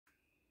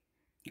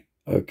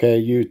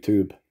Okay,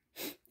 YouTube.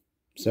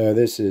 So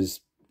this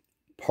is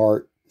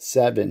part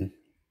 7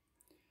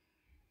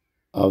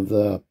 of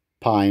the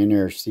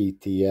Pioneer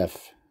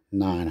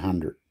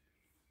CT-F900.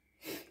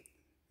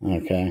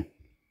 Okay.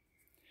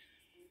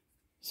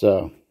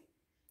 So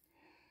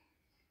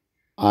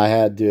I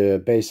had to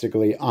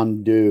basically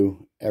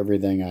undo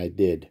everything I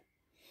did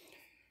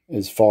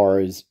as far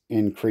as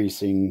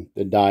increasing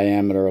the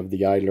diameter of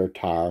the idler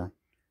tire.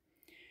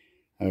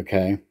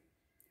 Okay.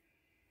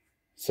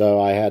 So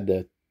I had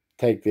to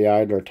take the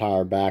idler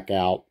tire back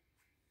out,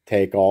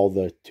 take all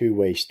the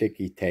two-way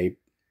sticky tape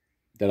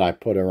that I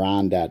put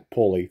around that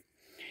pulley,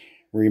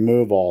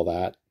 remove all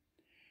that,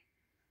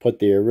 put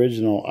the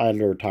original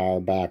idler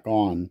tire back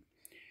on,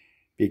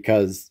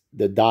 because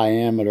the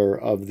diameter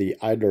of the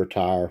idler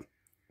tire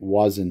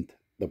wasn't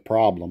the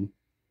problem.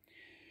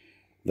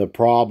 The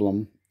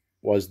problem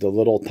was the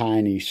little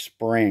tiny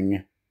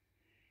spring,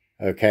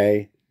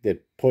 okay,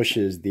 that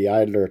pushes the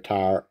idler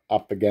tire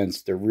up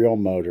against the real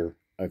motor,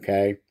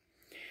 okay?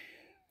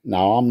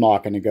 Now, I'm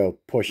not going to go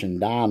pushing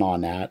down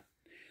on that.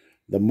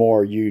 The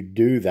more you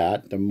do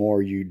that, the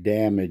more you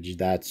damage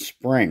that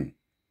spring.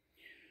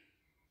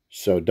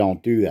 So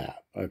don't do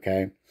that,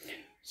 okay?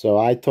 So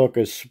I took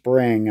a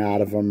spring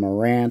out of a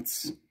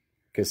Marantz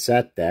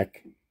cassette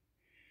deck,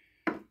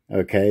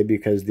 okay,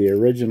 because the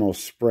original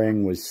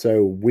spring was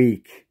so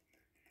weak,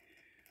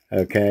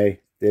 okay,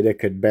 that it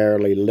could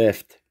barely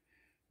lift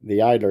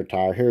the idler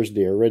tire. Here's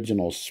the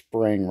original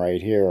spring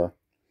right here.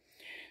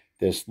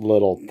 This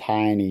little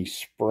tiny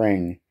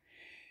spring.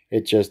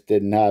 It just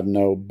didn't have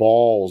no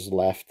balls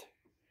left,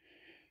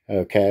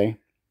 okay?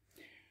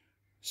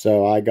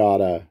 So I got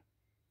a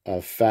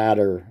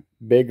fatter,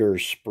 bigger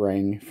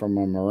spring from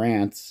a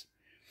Marantz,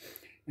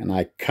 and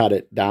I cut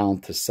it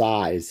down to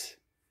size.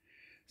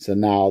 So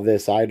now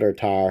this idler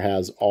tire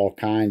has all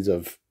kinds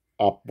of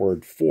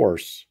upward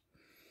force,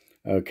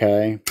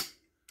 okay?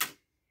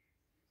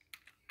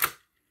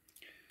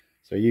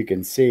 So you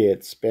can see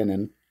it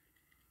spinning,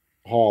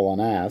 hauling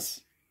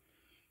ass,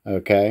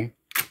 okay?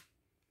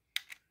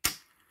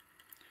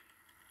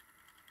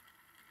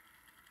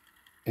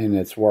 And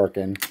it's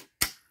working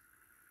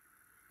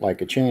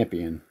like a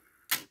champion,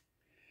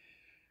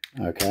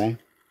 okay?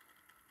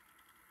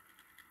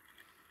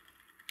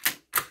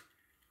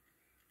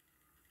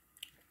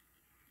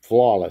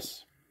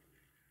 Flawless.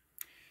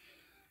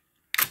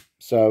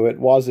 So it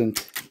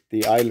wasn't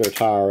the idler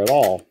tire at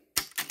all.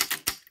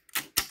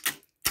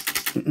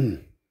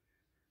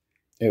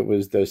 It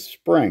was the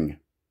spring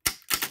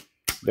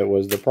that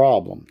was the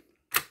problem.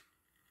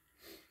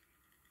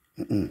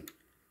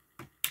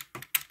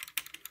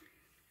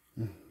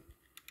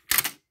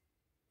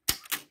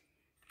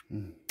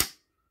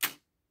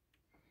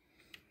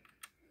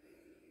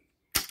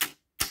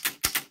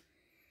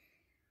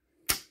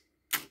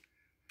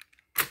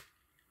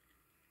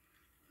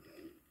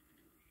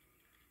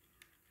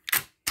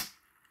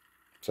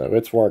 So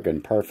it's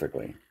working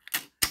perfectly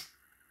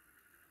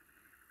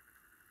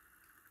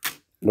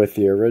with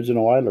the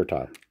original idler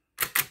tire.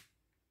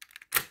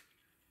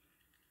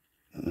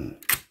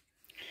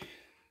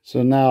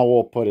 So now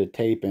we'll put a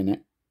tape in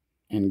it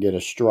and get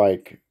a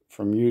strike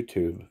from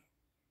YouTube.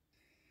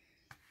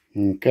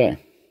 Okay.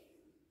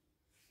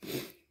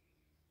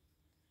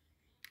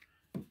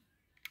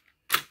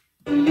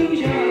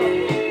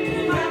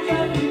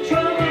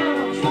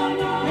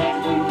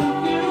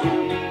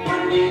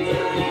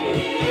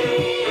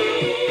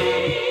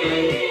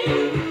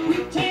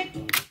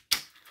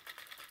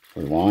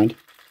 Rewind.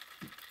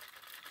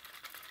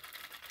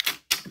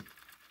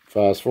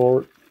 Fast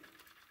forward.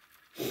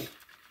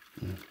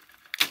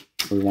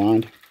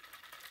 Rewind.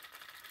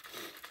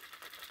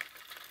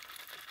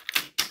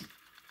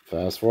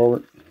 Fast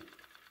forward.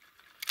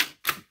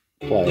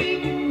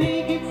 Play.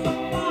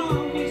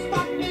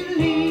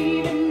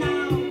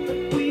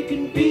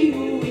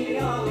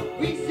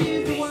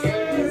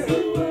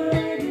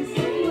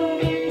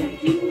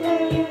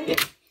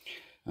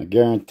 I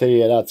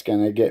guarantee you that's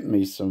going to get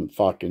me some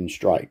fucking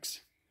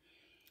strikes.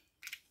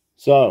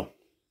 So,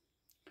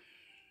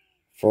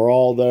 for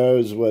all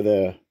those with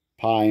a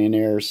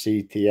Pioneer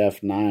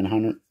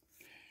CT-F900,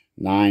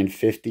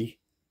 950,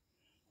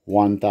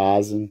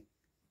 1000,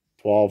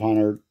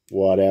 1200,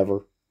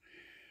 whatever,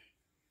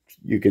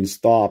 you can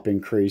stop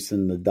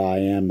increasing the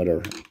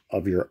diameter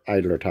of your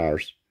idler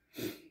tires,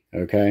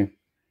 okay?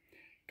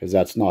 Because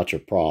that's not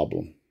your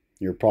problem.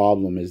 Your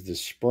problem is the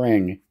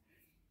spring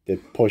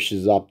that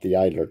pushes up the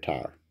idler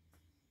tire.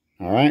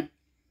 All right?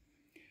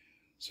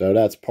 So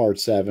that's part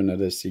 7 of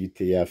the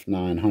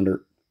CT-F900.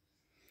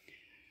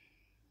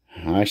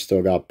 I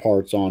still got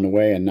parts on the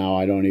way, and now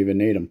I don't even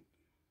need them.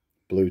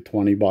 Blew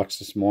 20 bucks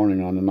this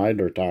morning on an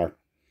idler tire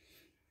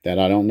that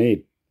I don't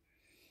need.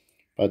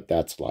 But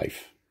that's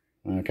life.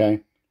 Okay?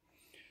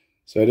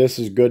 So this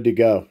is good to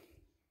go.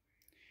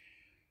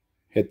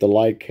 Hit the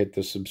like, hit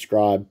the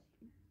subscribe.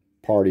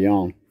 Party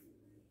on.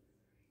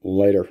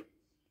 Later.